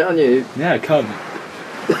topics tonight, aren't you? Yeah, come.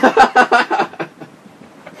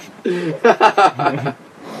 To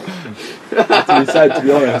be said, to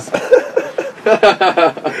be honest.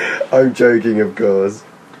 I'm joking, of course.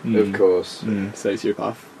 Of course.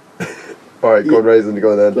 Sociopath. All right, go on, Raisin,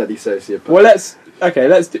 go on then. Bloody sociopath. Well,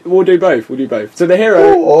 we'll do both. So the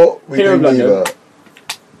hero. Or we Hero do of London. neither.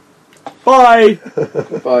 Bye.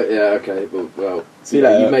 Right, yeah, okay. Well, See you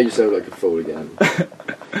later. You made yourself look like a fool again.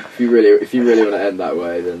 If you really want to end that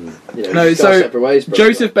way, then No, just go so separate ways. Bro.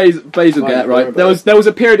 Joseph Bazalgette, Fine, right? There was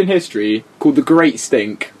a period in history called the Great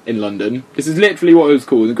Stink in London. This is literally what it was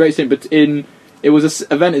called, the Great Stink. But it was an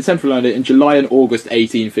event in central London in July and August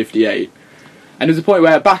 1858, and there was a point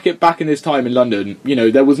where back in this time in London,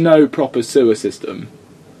 there was no proper sewer system,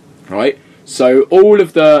 right? So all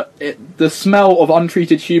of the smell of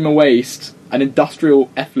untreated human waste and industrial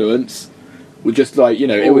effluents were just like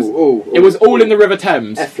it was all in the River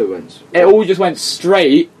Thames. Effluence. It all just went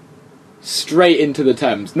straight into the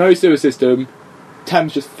Thames. No sewer system.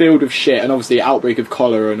 Thames just filled with shit, and obviously outbreak of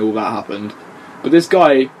cholera and all that happened. But this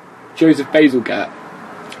guy, Joseph Bazalgette,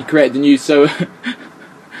 he created the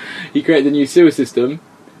new sewer system.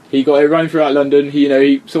 He got it running throughout London.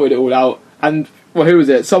 He sorted it all out. And who was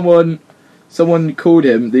it? Someone called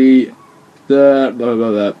him the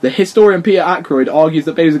historian Peter Ackroyd argues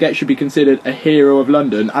that Bazalgette should be considered a hero of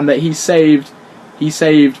London, and that he saved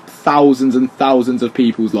thousands and thousands of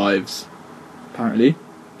people's lives. Apparently,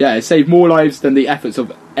 yeah, it saved more lives than the efforts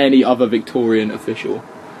of any other Victorian official.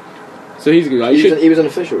 So he's a good guy. He was an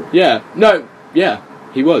official. Yeah,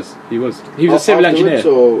 he was a civil engineer.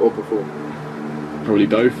 Or before. Probably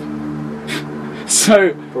both. So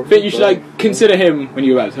I think you should consider him when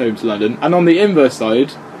you go back home to London. And on the inverse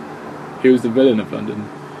side, he was the villain of London.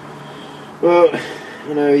 Well,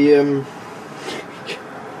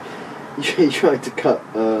 he tried to cut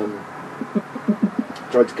the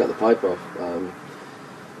pipe off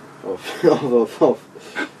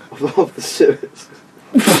the sewers.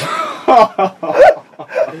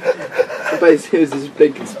 Basically, it was this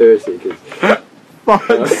big conspiracy because.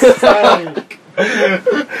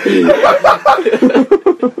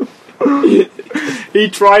 He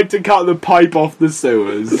tried to cut the pipe off the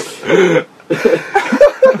sewers.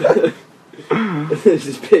 There's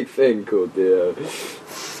this big thing called the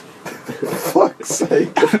Fuck's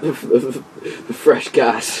sake. the fresh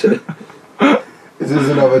gas. Is this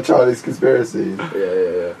another Chinese conspiracy?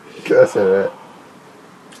 Yeah. Let's hear it.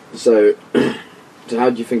 So how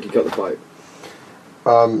do you think he cut the pipe?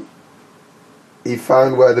 He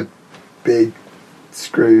found where the big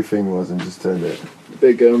screw thing was and just turned it. The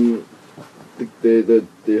big the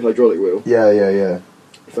hydraulic wheel. Yeah.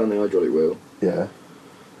 He found the hydraulic wheel. Yeah.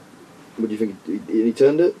 What do you think? He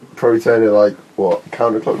turned it? Probably turned it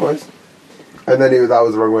counterclockwise? And then that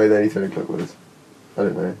was the wrong way, then he turned it clockwise. I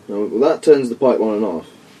don't know. No, well, that turns the pipe on and off.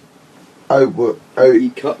 He He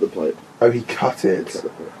cut the pipe. he cut He it. cut the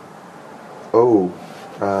pipe.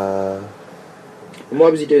 And why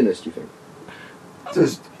was he doing this, do you think?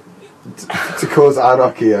 Just to cause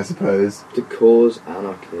anarchy, I suppose. To cause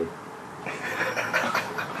anarchy.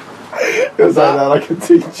 Because I'm like a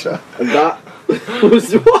teacher. And that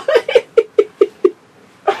was why.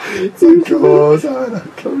 To cause anarchy.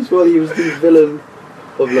 That was why he was the villain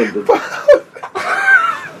of London.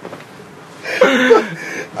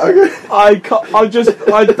 Okay. I can't. I just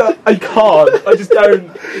don't.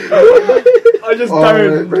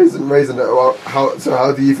 Raisin.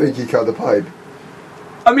 How do you think he cut the pipe?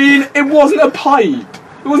 I mean, it wasn't a pipe.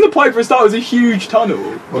 It wasn't a pipe for a start. It was a huge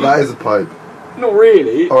tunnel. Well, that is a pipe. Not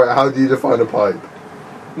really. Alright, how do you define a pipe?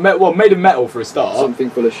 Made of metal for a start. Something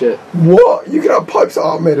full of shit. What? You can have pipes that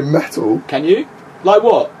aren't made of metal. Can you? Like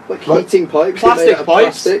what? Like heating pipes? Plastic made out of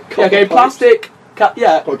pipes. Plastic, Yeah, okay, copper plastic.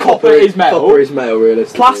 Copper is metal. Copper is metal,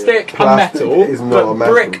 realistically. Plastic and Plastic metal. is not but a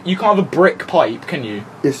metal. brick. You can't have a brick pipe, can you?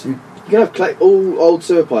 Yes, You can have clay. All old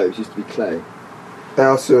sewer pipes used to be clay. they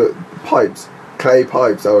are pipes. clay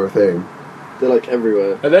pipes are a thing. They're like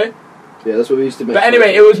everywhere. Are they? Yeah, that's what we used to make. But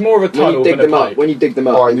anyway, it was more of a when you tunnel dig than a them up, pipe. when you dig them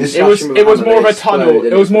up, Alright, you this- smash them with it was a more of hammer, a they tunnel.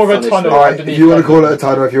 explode, It was and more of a it's the tunnel. funnest Alright, underneath if you want to London. call it a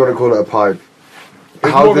tunnel, if you want to call it a pipe,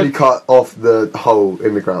 was how more did of he a- cut off the hole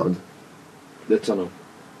in the ground? thing. The tunnel.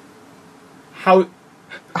 How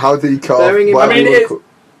How did he cut Bearing in off? mind- whatever you I mean,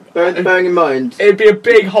 wanna Bearing in mind, it'd be a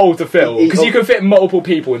big hole to fill He- because you can fit multiple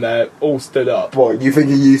people in there, all stood up. call- What, you think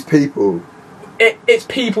he used people? It's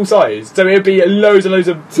people sized, so it'd be loads and loads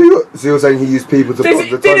of. So you're saying he used people to This block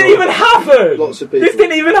the didn't tunnel? even happen. Lots of people. This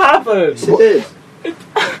didn't even happen. yes, it did.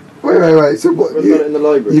 Wait. So what? We've got it in the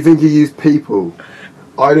library. You think he used people?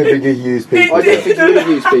 I don't think he used people. I don't think you would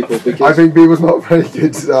use people because I think people's not very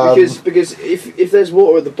good. because if there's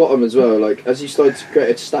water at the bottom as well, like as you started to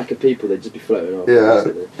create a stack of people, they'd just be floating off. yeah,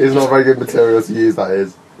 basically. it's not very good material to use. That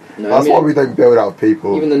is. No, That's I mean, why we don't build out of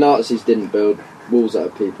people. even the Nazis didn't build walls out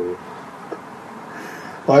of people.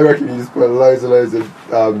 I reckon you just put loads and loads of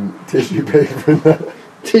tissue paper in there.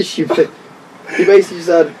 Tissue paper. He basically just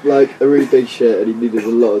had like a really big shit and he needed a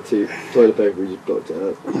lot of toilet paper. He just blocked it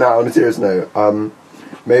out. Now, on a serious note,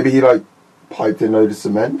 maybe he like piped in loads of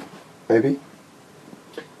cement. Maybe.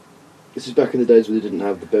 This is back in the days where they didn't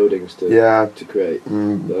have the buildings to create.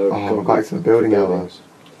 Oh, back to the building hour.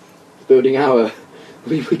 Building hour.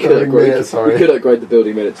 We could Building upgrade. minute, sorry. We could upgrade the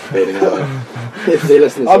building minutes to building hour. If the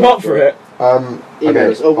listeners I'm are up for it. Email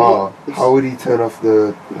us. Oh, how would he turn off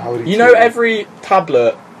the? How would he? You turn know, off- every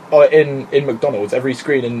tablet in McDonald's, every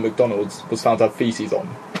screen in McDonald's was found to have feces on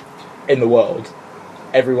in the world.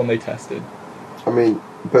 Everyone they tested. I mean,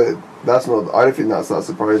 but that's not. I don't think that's that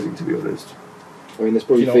surprising, to be honest. I mean, there's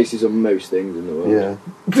probably You know- feces on most things in the world.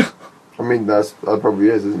 Yeah. I mean, that probably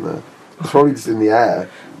is, isn't there? It's probably just in the air.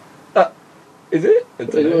 Is it? I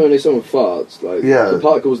It's don't know. only someone farts, like Yeah. the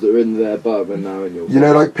particles that are in their bum are now in your. You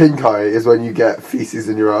know, like pink eye is when you get feces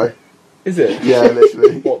in your eye. Is it? Yeah,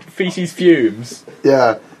 literally. What, feces fumes?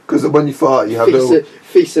 Yeah, because when you fart, you have little.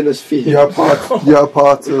 Fecinous fumes. You have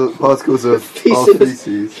particles of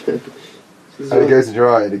feces, and it goes in your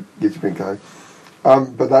eye and it gives you pink eye.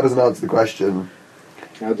 But that doesn't answer the question.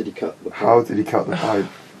 How did he cut the? How did he cut the pipe?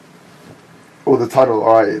 Or the tunnel?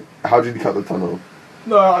 All right. How did he cut the tunnel?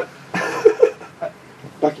 No.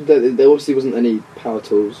 Back in the day, there obviously wasn't any power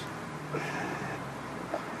tools.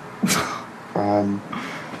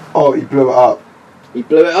 Oh, he blew it up. He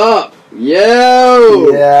blew it up. Yo!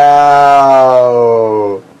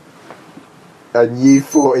 Yeah. And you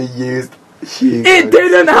thought he used humans. It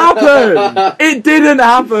didn't happen! It didn't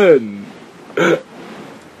happen!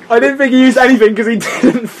 I didn't think he used anything because he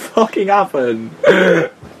didn't fucking happen.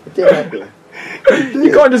 It did happen.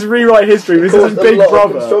 You can't just rewrite history. This Caused is a Big lot of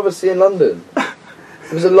Brother. controversy in London.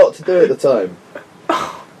 There was a lot to do at the time.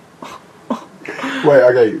 Wait,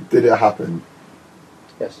 okay, did it happen?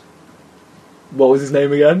 Yes. What was his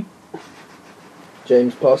name again?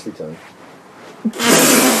 James Parsleytongue.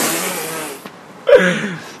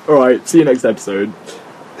 Alright, see you next episode.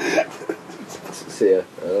 See ya.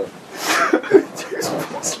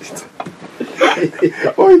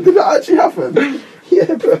 Wait, did it actually happen?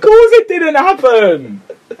 Yeah, bro. Of course it didn't happen!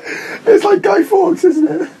 It's like Guy Fawkes, isn't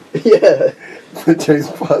it? Yeah. James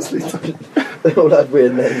Parsleytongue. They all had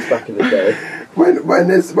weird names back in the day.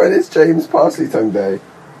 When is James Parsleytongue Day?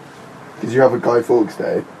 Because you have a Guy Fawkes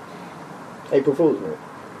Day. April Fool's, mate.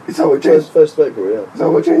 Is that what James? First of April, yeah. Is that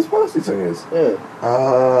what James Parsleytongue is? Yeah.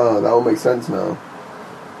 Ah, that all makes sense now.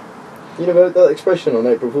 You know that expression on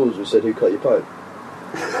April Fool's which said, "Who cut your pipe?"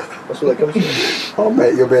 That's where that comes from. Oh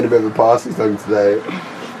mate, you're being a bit of a Parsleytongue today.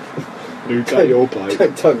 Who cut your pipe?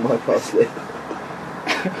 Don't tongue my parsley.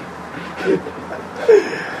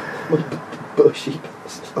 Bushy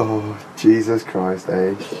bastard. Oh Jesus Christ,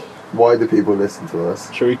 eh? Why do people listen to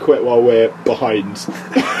us? Shall we quit while we're behind?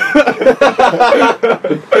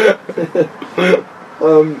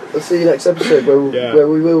 I'll see you next episode where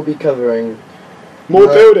we will be covering More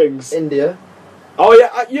buildings. India. Oh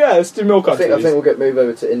yeah, let's do more I countries. think we'll move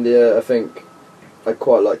over to India. I think I'd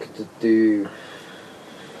quite like to do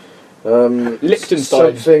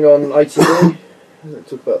Liechtenstein. something on ITV.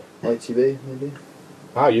 Talk about ITV maybe.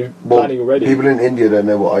 Wow, you're Well, planning already. people in India don't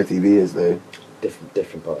know what ITV is, though.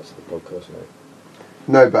 Different parts of the podcast, mate.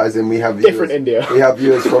 No, but as in we have viewers, Different India. We have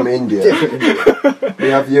viewers from India. We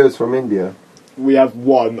have viewers from India. We have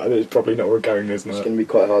one, and it's probably not recurring, isn't It's it? going to be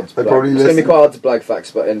quite hard to They blag. probably It's going to be listen- quite hard to blag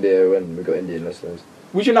facts about India when we've got Indian listeners.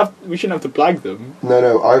 We shouldn't have to blag them.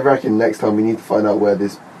 No, I reckon next time we need to find out where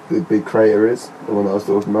the big crater is, the one that I was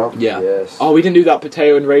talking about. Yeah. Yes. Oh, we didn't do that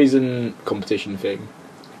potato and raisin competition thing.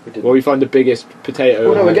 We didn't. Well, we find the biggest potato,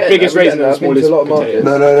 Well, no, we're getting biggest there, we're raisin, getting and the there. I've been smallest to a lot of potato.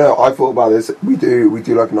 markets. No. I thought about this. We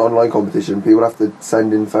do like an online competition. People have to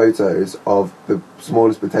send in photos of the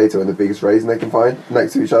smallest potato and the biggest raisin they can find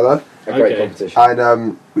next to each other, A great Okay. competition.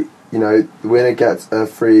 and the winner gets a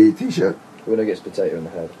free T-shirt. Winner gets potato in the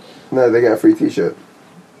head. No, they get a free T-shirt.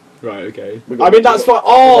 Right, okay. We've got- I mean, that's fine. we've got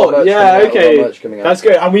Oh, merch yeah, coming out, we've got okay. merch coming out. That's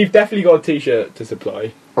good. And we've definitely got a T-shirt to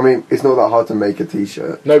supply. I mean, it's not that hard to make a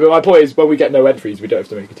T-shirt. No, but my point is, when we get no entries, we don't have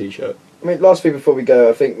to make a T-shirt. I mean, last week before we go,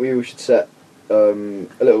 I think we all should set a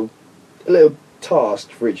little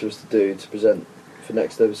task for each of us to do to present for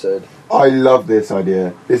next episode. I love this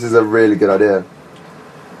idea. This is a really good idea.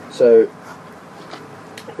 So,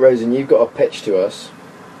 Rosen, you've got a pitch to us.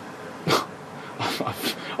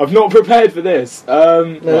 I've not prepared for this.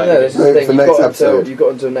 No, this is No, the thing. for You've next got, episode. you've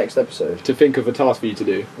got until next episode. To think of a task for you to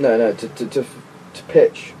do. No, to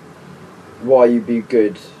pitch why you'd be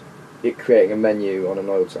good at creating a menu on an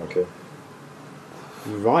oil tanker.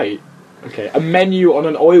 Right. Okay. A menu on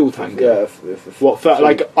an oil tanker. Yeah. What? For, so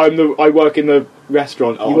like I work in the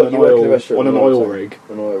restaurant on work an in the oil restaurant on an on an oil oil tanker. rig,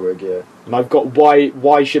 an oil rig, yeah. and I've got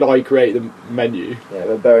why should I create the menu? Yeah,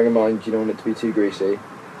 but bearing in mind you don't want it to be too greasy.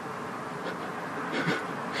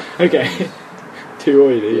 Okay. Too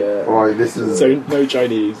oily. Yeah. Alright, this is So no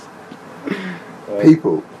Chinese.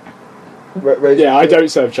 people. Rosen, Yeah, I don't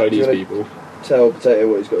serve do you Chinese wanna- people. tell Potato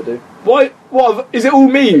what he's got to do. What? Is it all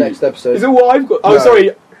me? For next episode. Is it what I've got? Oh, No.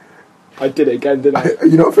 sorry. I did it again, didn't I?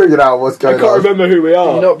 You're not figuring out what's I going can't on. remember who we Did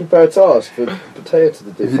are. you not prepare a task for Potato to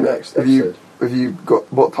do Have you, for next have you, episode? have you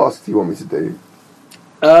got what tasks do you want me to do?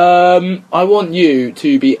 I want you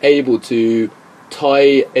to be able to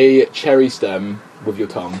tie a cherry stem with your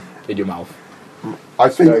tongue in your mouth. I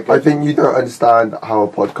very good. think you don't understand how a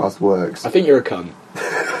podcast works. I think you're a cunt.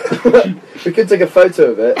 We could take a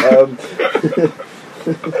photo of it.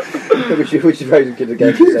 which is very good You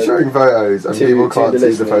again. keep showing photos and To- people to can't the see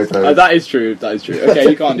the listeners. photos. That is true. That is true. Okay,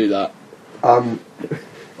 you can't do that.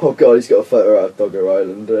 Oh god, he's got a photo out of Dogger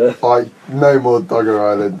Island. No more Dogger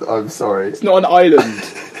Island. I'm sorry. It's not an island.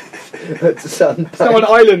 It's a sandbank. It's not an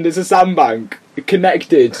island. It's a sandbank.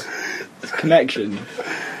 Connected. It's connection.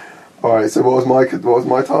 All right. So what was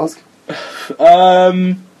my task?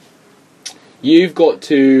 You've got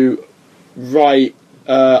to write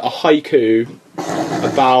a haiku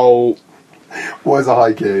about. What is a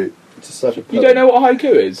haiku? It's such a You don't know what a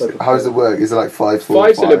haiku is? How does it work? Is it like 5, 4,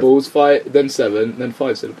 5 syllables, then 7, then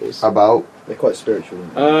 5 syllables. About They're quite spiritual.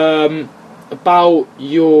 About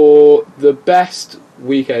the best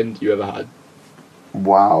weekend you ever had.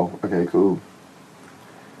 wow. Okay. Cool.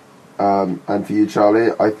 And for you, Charlie,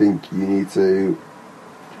 I think you need to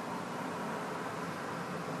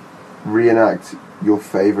reenact your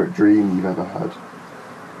favourite dream you've ever had.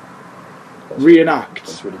 That's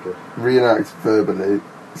Reenact. really good. Reenact verbally.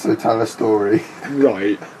 So tell a story.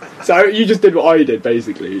 Right. So you just did what I did,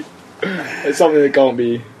 basically. It's something that can't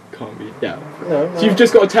be. Yeah. No, So you've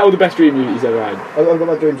just got to tell the best dream you've ever had. I've got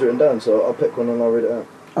my dreams written down, so I'll pick one and I'll read it out.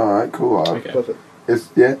 All right. Cool. All right. Okay. Perfect.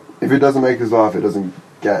 If it doesn't make us laugh, it doesn't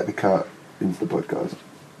get the cut into the podcast.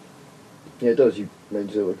 Yeah, it does. You made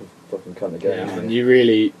me feel like a fucking cunt again. Yeah, and you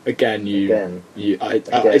really, again. Again. It's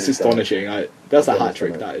Again. astonishing. That's a Again, hat trick.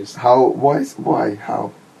 isn't it? That is. How? Why?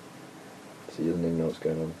 How? So he doesn't even know what's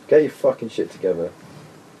going on. Get your fucking shit together.